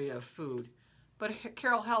basic area of food, but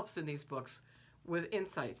Carol helps in these books with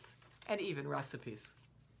insights and even recipes.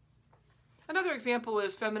 Another example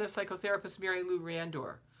is feminist psychotherapist Mary Lou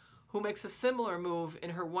Randor, who makes a similar move in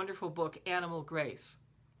her wonderful book Animal Grace,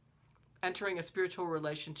 entering a spiritual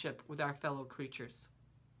relationship with our fellow creatures.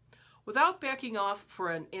 Without backing off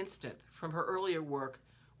for an instant from her earlier work,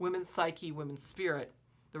 Women's Psyche, Women's Spirit,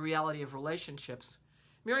 The Reality of Relationships,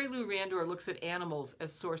 Mary Lou Randor looks at animals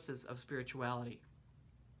as sources of spirituality.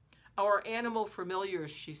 Our animal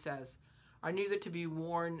familiars, she says, are neither to be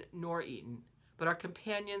worn nor eaten, but are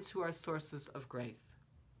companions who are sources of grace.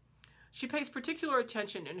 She pays particular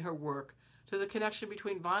attention in her work to the connection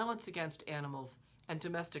between violence against animals and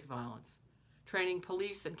domestic violence, training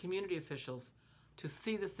police and community officials to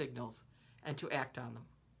see the signals and to act on them.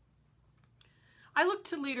 I look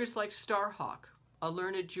to leaders like Starhawk, a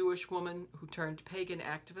learned Jewish woman who turned pagan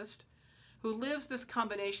activist, who lives this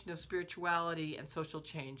combination of spirituality and social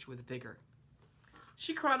change with vigor.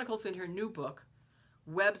 She chronicles in her new book,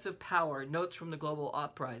 Webs of Power, Notes from the Global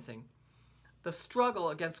Uprising, the struggle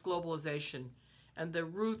against globalization and the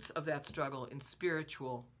roots of that struggle in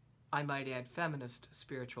spiritual, I might add feminist,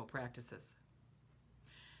 spiritual practices.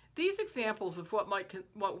 These examples of what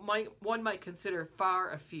one might consider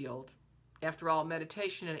far afield, after all,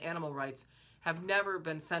 meditation and animal rights have never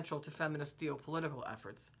been central to feminist theopolitical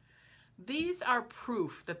efforts. These are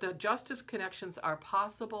proof that the justice connections are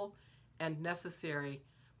possible and necessary,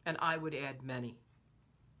 and I would add many.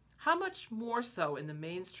 How much more so in the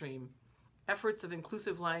mainstream efforts of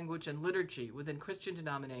inclusive language and liturgy within Christian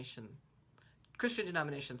denominations,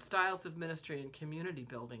 styles of ministry and community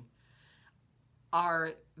building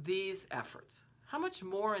are these efforts? How much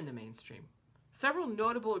more in the mainstream? Several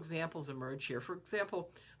notable examples emerge here. For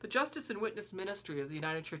example, the Justice and Witness Ministry of the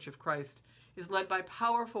United Church of Christ is led by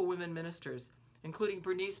powerful women ministers, including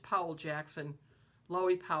Bernice Powell Jackson,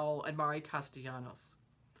 Loie Powell, and Mari Castellanos.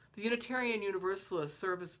 The Unitarian Universalist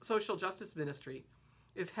Social Justice Ministry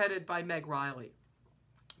is headed by Meg Riley.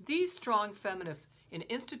 These strong feminists in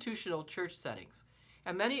institutional church settings,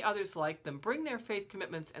 and many others like them, bring their faith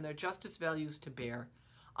commitments and their justice values to bear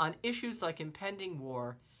on issues like impending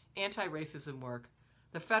war, anti-racism work,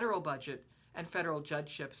 the federal budget, and federal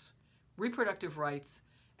judgeships, reproductive rights,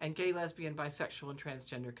 and gay, lesbian, bisexual, and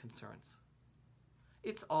transgender concerns.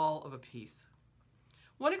 It's all of a piece.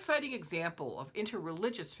 One exciting example of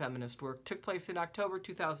interreligious feminist work took place in October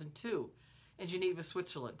 2002 in Geneva,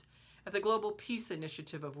 Switzerland, at the Global Peace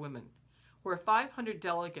Initiative of Women, where 500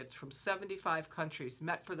 delegates from 75 countries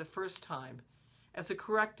met for the first time as a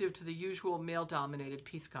corrective to the usual male-dominated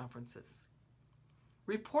peace conferences.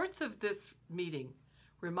 Reports of this meeting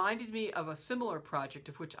reminded me of a similar project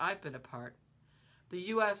of which I've been a part, the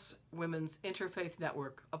U.S. Women's Interfaith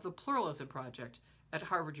Network of the Pluralism Project at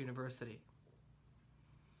Harvard University.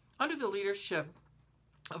 Under the leadership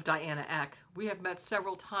of Diana Eck, we have met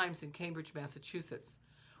several times in Cambridge, Massachusetts,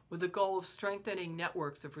 with the goal of strengthening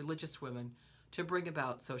networks of religious women to bring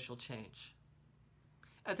about social change.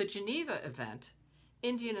 At the Geneva event,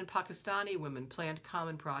 Indian and Pakistani women planned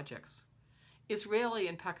common projects. Israeli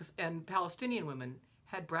and Palestinian women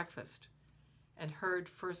had breakfast and heard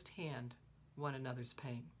firsthand one another's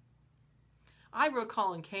pain. I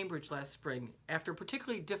recall in Cambridge last spring, after a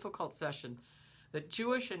particularly difficult session, that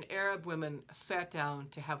Jewish and Arab women sat down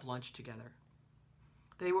to have lunch together.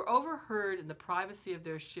 They were overheard in the privacy of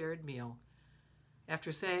their shared meal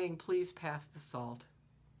after saying, "Please pass the salt."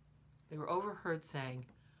 They were overheard saying,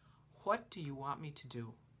 "What do you want me to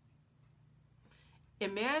do?"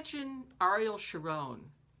 Imagine Ariel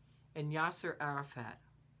Sharon and Yasser Arafat,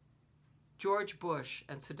 George Bush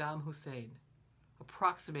and Saddam Hussein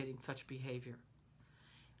approximating such behavior.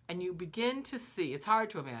 And you begin to see, it's hard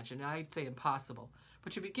to imagine, I'd say impossible,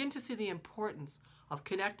 but you begin to see the importance of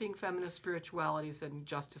connecting feminist spiritualities and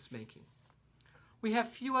justice making. We have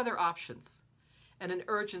few other options and an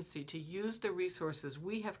urgency to use the resources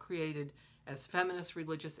we have created as feminist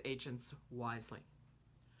religious agents wisely.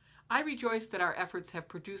 I rejoice that our efforts have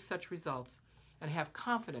produced such results and have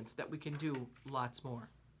confidence that we can do lots more.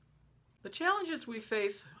 The challenges we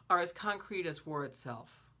face are as concrete as war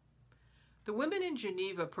itself. The women in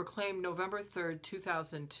Geneva proclaimed November 3rd,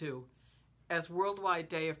 2002 as Worldwide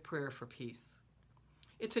Day of Prayer for Peace.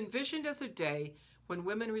 It's envisioned as a day when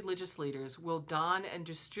women religious leaders will don and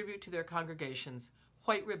distribute to their congregations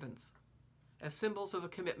white ribbons as symbols of a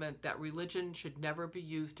commitment that religion should never be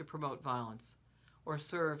used to promote violence or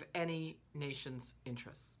serve any nation's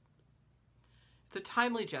interests. It's a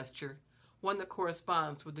timely gesture, one that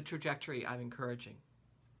corresponds with the trajectory I'm encouraging.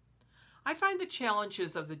 I find the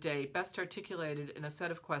challenges of the day best articulated in a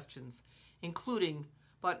set of questions, including,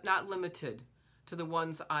 but not limited to, the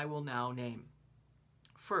ones I will now name.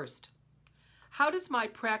 First, how does my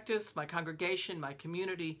practice, my congregation, my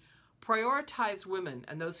community prioritize women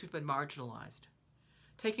and those who've been marginalized,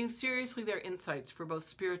 taking seriously their insights for both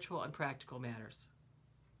spiritual and practical matters?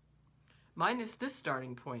 Mine is this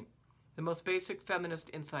starting point, the most basic feminist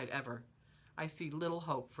insight ever. I see little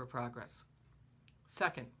hope for progress.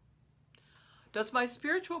 Second, does my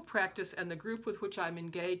spiritual practice and the group with which I'm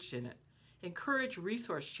engaged in it encourage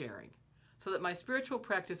resource sharing so that my spiritual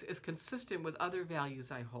practice is consistent with other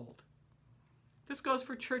values I hold? This goes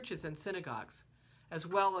for churches and synagogues, as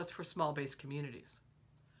well as for small-based communities.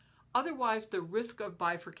 Otherwise, the risk of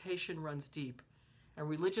bifurcation runs deep, and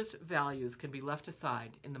religious values can be left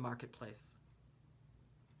aside in the marketplace.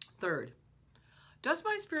 Third, does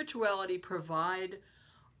my spirituality provide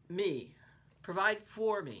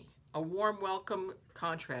for me a warm welcome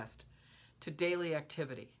contrast to daily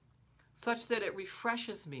activity, such that it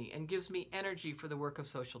refreshes me and gives me energy for the work of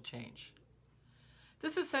social change?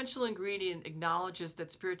 This essential ingredient acknowledges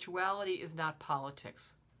that spirituality is not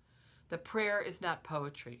politics, that prayer is not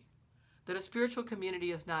poetry, that a spiritual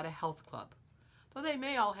community is not a health club, though they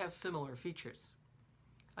may all have similar features.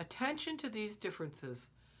 Attention to these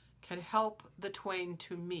differences can help the twain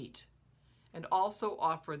to meet and also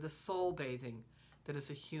offer the soul bathing that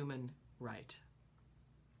is a human right.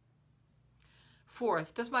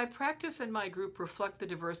 Fourth, does my practice and my group reflect the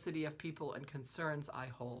diversity of people and concerns I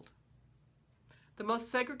hold? The most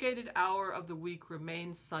segregated hour of the week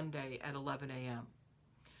remains Sunday at 11 a.m.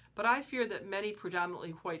 But I fear that many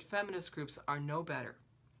predominantly white feminist groups are no better.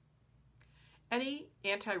 Any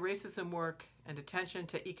anti-racism work and attention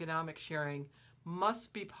to economic sharing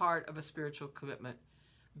must be part of a spiritual commitment.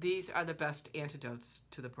 These are the best antidotes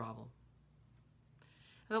to the problem.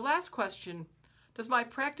 And the last question, does my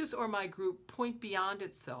practice or my group point beyond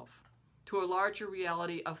itself to a larger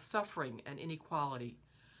reality of suffering and inequality,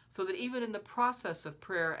 so that even in the process of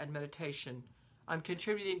prayer and meditation, I'm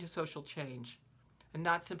contributing to social change and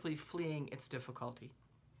not simply fleeing its difficulty?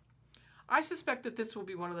 I suspect that this will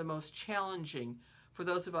be one of the most challenging for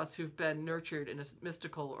those of us who've been nurtured in a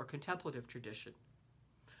mystical or contemplative tradition.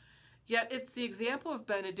 Yet it's the example of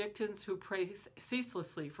Benedictines who pray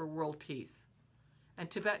ceaselessly for world peace, and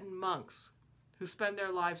Tibetan monks who spend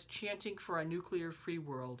their lives chanting for a nuclear-free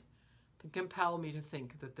world that compel me to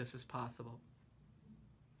think that this is possible.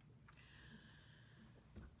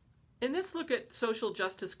 In this look at social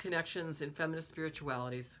justice connections in feminist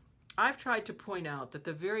spiritualities, I've tried to point out that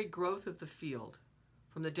the very growth of the field,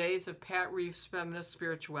 from the days of Pat Reif's feminist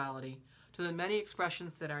spirituality to the many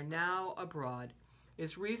expressions that are now abroad,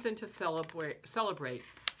 is reason to celebrate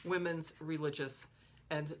women's religious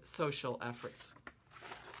and social efforts.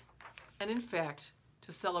 And in fact,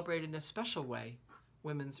 to celebrate in a special way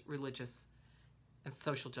women's religious and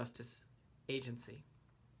social justice agency.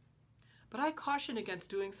 But I caution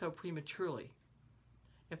against doing so prematurely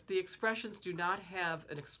if the expressions do not have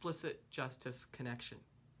an explicit justice connection.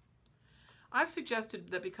 I've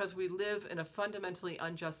suggested that because we live in a fundamentally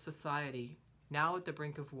unjust society, now at the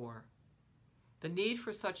brink of war, the need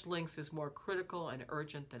for such links is more critical and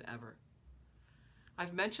urgent than ever.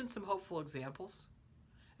 I've mentioned some hopeful examples,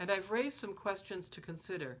 and I've raised some questions to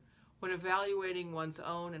consider when evaluating one's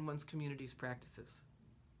own and one's community's practices.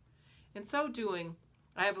 In so doing,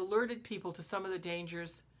 I have alerted people to some of the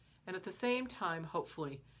dangers and at the same time,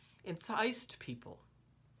 hopefully, enticed people,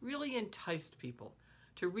 really enticed people,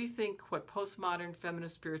 to rethink what postmodern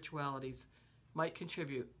feminist spiritualities might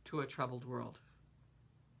contribute to a troubled world.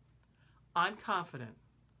 I'm confident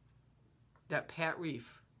that Pat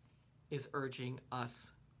Reif is urging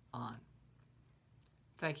us on.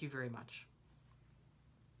 Thank you very much.